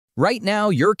Right now,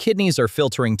 your kidneys are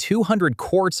filtering 200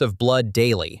 quarts of blood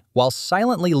daily while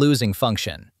silently losing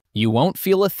function. You won't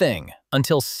feel a thing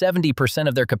until 70%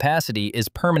 of their capacity is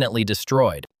permanently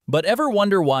destroyed. But ever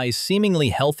wonder why seemingly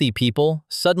healthy people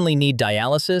suddenly need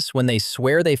dialysis when they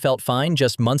swear they felt fine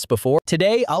just months before?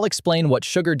 Today, I'll explain what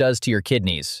sugar does to your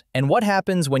kidneys and what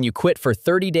happens when you quit for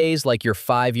 30 days like you're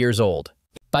 5 years old.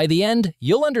 By the end,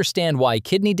 you'll understand why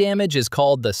kidney damage is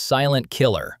called the silent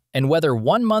killer and whether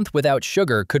 1 month without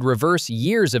sugar could reverse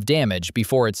years of damage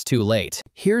before it's too late.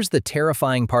 Here's the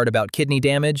terrifying part about kidney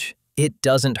damage: it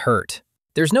doesn't hurt.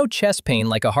 There's no chest pain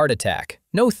like a heart attack,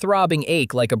 no throbbing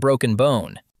ache like a broken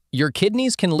bone. Your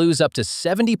kidneys can lose up to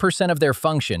 70% of their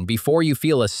function before you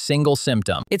feel a single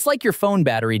symptom. It's like your phone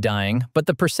battery dying, but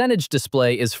the percentage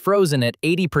display is frozen at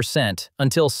 80%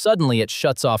 until suddenly it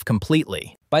shuts off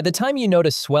completely. By the time you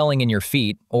notice swelling in your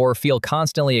feet or feel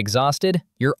constantly exhausted,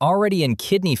 you're already in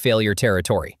kidney failure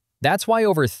territory. That's why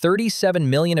over 37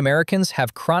 million Americans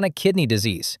have chronic kidney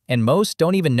disease, and most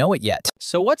don't even know it yet.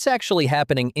 So what's actually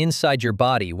happening inside your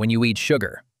body when you eat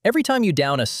sugar? Every time you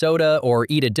down a soda or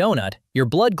eat a donut, your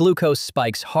blood glucose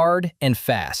spikes hard and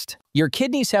fast. Your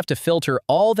kidneys have to filter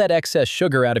all that excess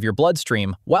sugar out of your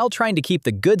bloodstream while trying to keep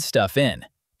the good stuff in.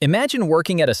 Imagine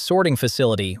working at a sorting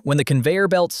facility when the conveyor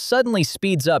belt suddenly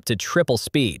speeds up to triple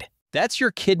speed. That's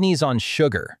your kidneys on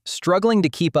sugar, struggling to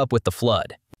keep up with the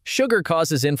flood. Sugar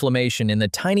causes inflammation in the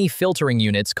tiny filtering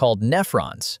units called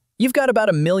nephrons. You've got about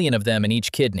 1 million of them in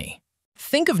each kidney.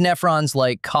 Think of nephrons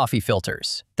like coffee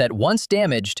filters that, once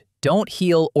damaged, don't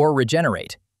heal or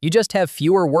regenerate. You just have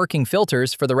fewer working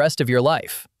filters for the rest of your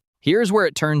life. Here's where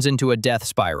it turns into a death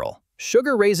spiral.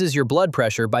 Sugar raises your blood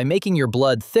pressure by making your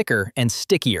blood thicker and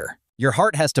stickier. Your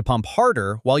heart has to pump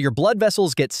harder while your blood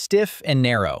vessels get stiff and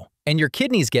narrow, and your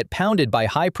kidneys get pounded by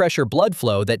high-pressure blood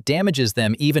flow that damages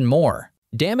them even more.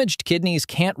 Damaged kidneys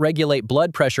can't regulate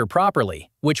blood pressure properly,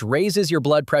 which raises your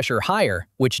blood pressure higher,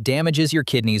 which damages your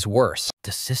kidneys worse.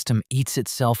 The system eats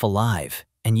itself alive,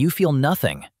 and you feel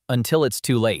nothing until it's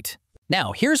too late.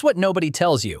 Now, here's what nobody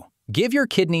tells you. Give your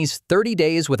kidneys 30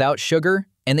 days without sugar,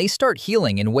 and they start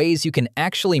healing in ways you can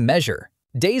actually measure.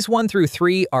 Days 1 through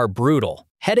 3 are brutal.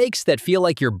 Headaches that feel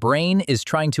like your brain is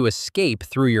trying to escape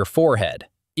through your forehead.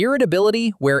 Irritability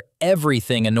where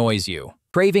everything annoys you.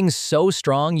 Cravings so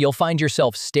strong you'll find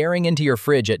yourself staring into your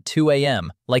fridge at 2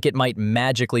 a.m. like it might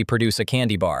magically produce a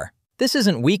candy bar. This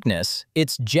isn't weakness,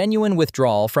 it's genuine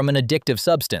withdrawal from an addictive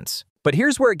substance. But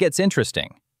here's where it gets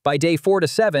interesting. By day 4 to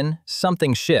 7,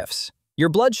 something shifts. Your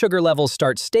blood sugar levels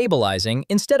start stabilizing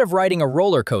instead of riding a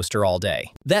roller coaster all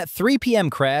day. That 3 p.m.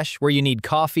 crash where you need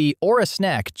coffee or a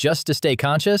snack just to stay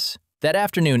conscious? That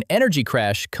afternoon energy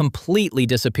crash completely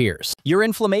disappears. Your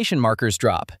inflammation markers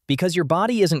drop because your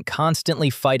body isn't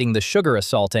constantly fighting the sugar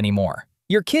assault anymore.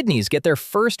 Your kidneys get their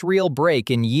first real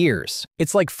break in years.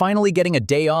 It's like finally getting a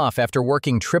day off after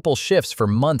working triple shifts for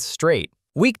months straight.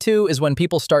 Week 2 is when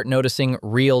people start noticing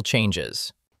real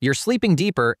changes. You're sleeping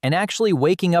deeper and actually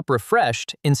waking up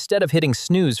refreshed instead of hitting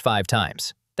snooze 5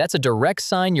 times. That's a direct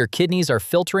sign your kidneys are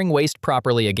filtering waste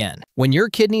properly again. When your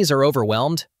kidneys are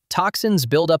overwhelmed, toxins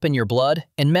build up in your blood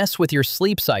and mess with your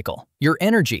sleep cycle, your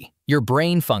energy, your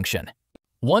brain function.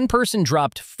 One person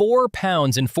dropped 4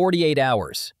 pounds in 48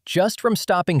 hours just from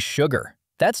stopping sugar.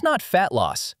 That's not fat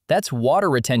loss, that's water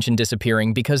retention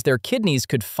disappearing because their kidneys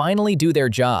could finally do their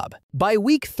job. By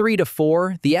week 3 to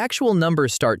 4, the actual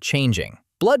numbers start changing.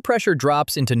 Blood pressure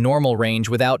drops into normal range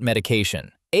without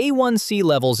medication. A1C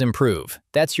levels improve.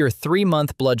 That's your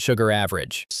 3-month blood sugar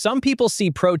average. Some people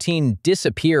see protein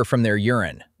disappear from their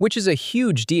urine, which is a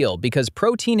huge deal because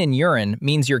protein in urine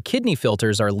means your kidney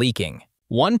filters are leaking.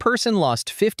 One person lost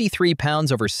 53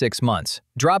 pounds over 6 months,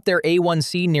 dropped their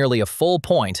A1C nearly a full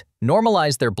point,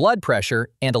 normalized their blood pressure,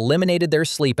 and eliminated their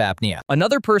sleep apnea.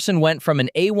 Another person went from an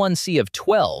A1C of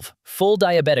 12, full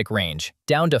diabetic range,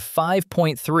 down to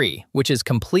 5.3, which is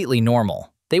completely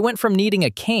normal. They went from needing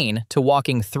a cane to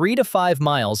walking 3 to 5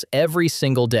 miles every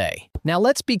single day. Now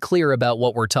let's be clear about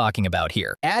what we're talking about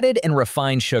here. Added and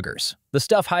refined sugars, the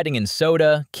stuff hiding in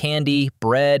soda, candy,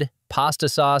 bread, pasta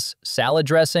sauce, salad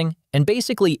dressing, and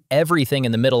basically everything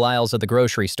in the middle aisles of the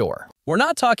grocery store. We're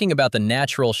not talking about the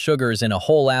natural sugars in a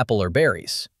whole apple or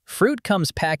berries. Fruit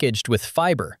comes packaged with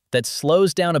fiber that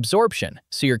slows down absorption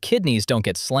so your kidneys don't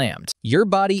get slammed. Your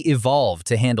body evolved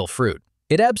to handle fruit.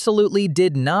 It absolutely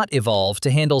did not evolve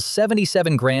to handle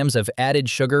 77 grams of added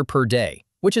sugar per day,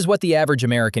 which is what the average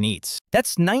American eats.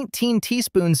 That's 19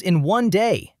 teaspoons in one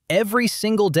day, every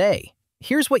single day.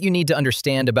 Here's what you need to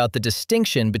understand about the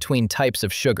distinction between types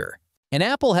of sugar. An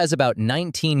apple has about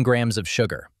 19 grams of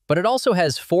sugar, but it also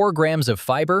has 4 grams of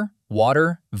fiber,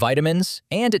 water, vitamins,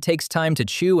 and it takes time to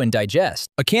chew and digest.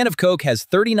 A can of Coke has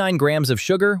 39 grams of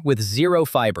sugar with 0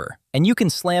 fiber, and you can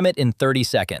slam it in 30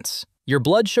 seconds. Your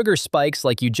blood sugar spikes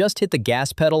like you just hit the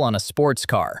gas pedal on a sports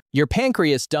car. Your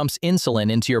pancreas dumps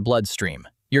insulin into your bloodstream.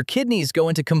 Your kidneys go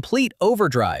into complete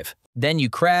overdrive. Then you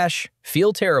crash,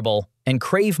 feel terrible, and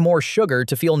crave more sugar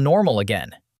to feel normal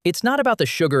again. It's not about the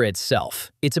sugar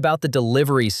itself, it's about the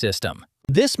delivery system.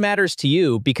 This matters to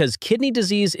you because kidney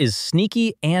disease is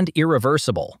sneaky and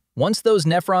irreversible. Once those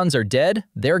nephrons are dead,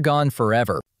 they're gone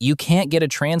forever. You can't get a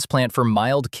transplant for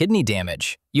mild kidney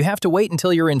damage. You have to wait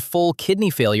until you're in full kidney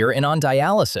failure and on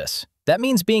dialysis. That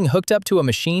means being hooked up to a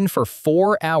machine for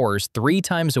 4 hours 3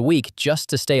 times a week just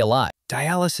to stay alive.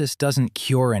 Dialysis doesn't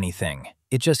cure anything.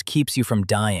 It just keeps you from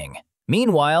dying.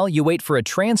 Meanwhile, you wait for a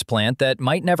transplant that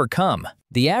might never come.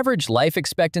 The average life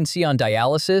expectancy on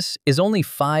dialysis is only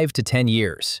 5 to 10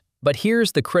 years. But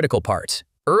here's the critical part.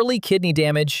 Early kidney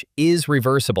damage is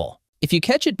reversible. If you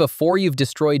catch it before you've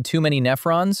destroyed too many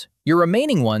nephrons, your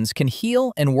remaining ones can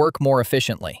heal and work more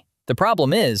efficiently. The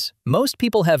problem is, most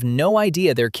people have no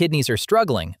idea their kidneys are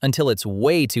struggling until it's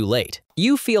way too late.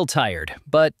 You feel tired,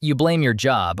 but you blame your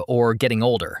job or getting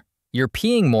older. You're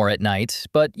peeing more at night,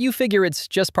 but you figure it's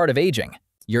just part of aging.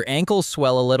 Your ankles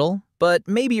swell a little, but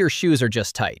maybe your shoes are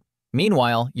just tight.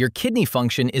 Meanwhile, your kidney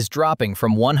function is dropping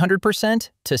from 100%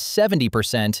 to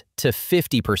 70% to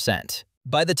 50%.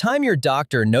 By the time your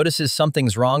doctor notices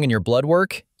something's wrong in your blood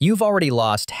work, you've already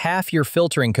lost half your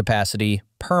filtering capacity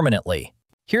permanently.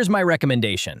 Here's my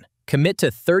recommendation. Commit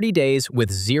to 30 days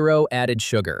with 0 added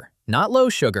sugar. Not low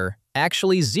sugar,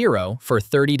 actually 0 for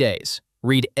 30 days.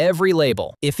 Read every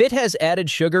label. If it has added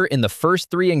sugar in the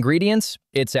first 3 ingredients,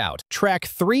 it's out. Track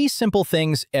 3 simple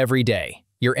things every day.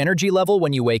 Your energy level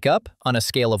when you wake up on a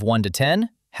scale of 1 to 10,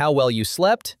 how well you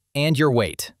slept, and your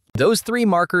weight. Those 3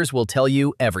 markers will tell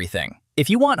you everything. If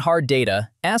you want hard data,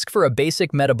 ask for a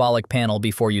basic metabolic panel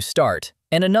before you start,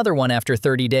 and another one after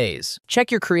 30 days.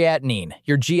 Check your creatinine,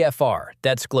 your GFR,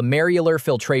 that's glomerular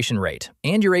filtration rate,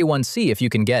 and your A1C if you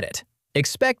can get it.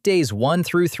 Expect days 1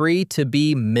 through 3 to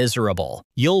be miserable.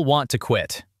 You'll want to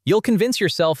quit. You'll convince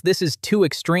yourself this is too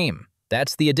extreme.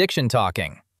 That's the addiction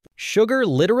talking. Sugar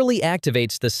literally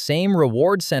activates the same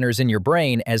reward centers in your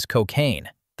brain as cocaine.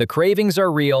 The cravings are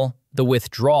real, the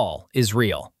withdrawal is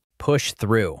real. Push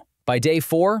through. By day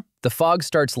 4, the fog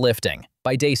starts lifting.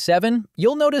 By day 7,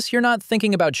 you'll notice you're not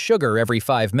thinking about sugar every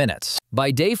 5 minutes.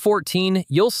 By day 14,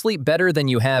 you'll sleep better than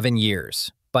you have in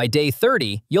years. By day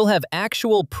 30, you'll have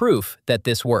actual proof that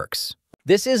this works.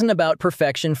 This isn't about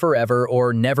perfection forever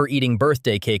or never eating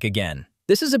birthday cake again.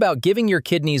 This is about giving your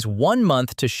kidneys 1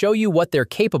 month to show you what they're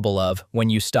capable of when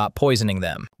you stop poisoning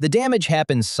them. The damage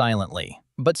happens silently,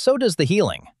 but so does the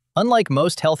healing. Unlike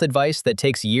most health advice that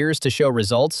takes years to show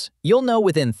results, you'll know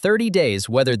within 30 days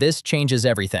whether this changes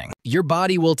everything. Your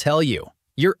body will tell you.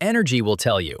 Your energy will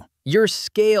tell you. Your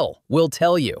scale will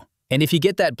tell you. And if you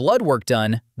get that blood work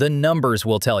done, the numbers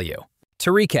will tell you.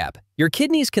 To recap, your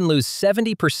kidneys can lose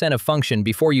 70% of function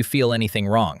before you feel anything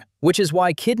wrong, which is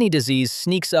why kidney disease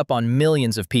sneaks up on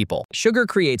millions of people. Sugar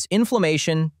creates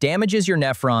inflammation, damages your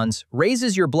nephrons,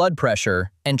 raises your blood pressure,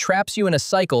 and traps you in a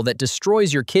cycle that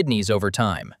destroys your kidneys over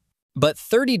time. But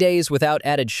 30 days without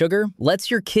added sugar lets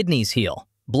your kidneys heal.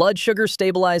 Blood sugar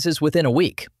stabilizes within a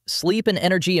week, sleep and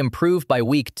energy improve by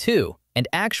week 2, and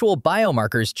actual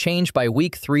biomarkers change by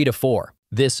week 3 to 4.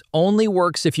 This only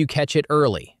works if you catch it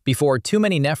early, before too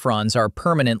many nephrons are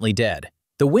permanently dead.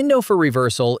 The window for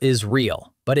reversal is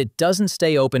real, but it doesn't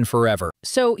stay open forever.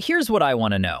 So here's what I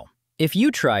want to know. If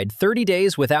you tried 30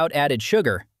 days without added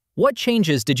sugar, what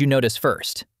changes did you notice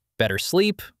first? Better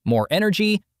sleep, more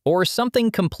energy, or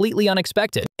something completely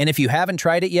unexpected? And if you haven't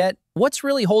tried it yet, what's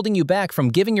really holding you back from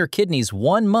giving your kidneys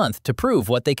 1 month to prove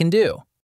what they can do?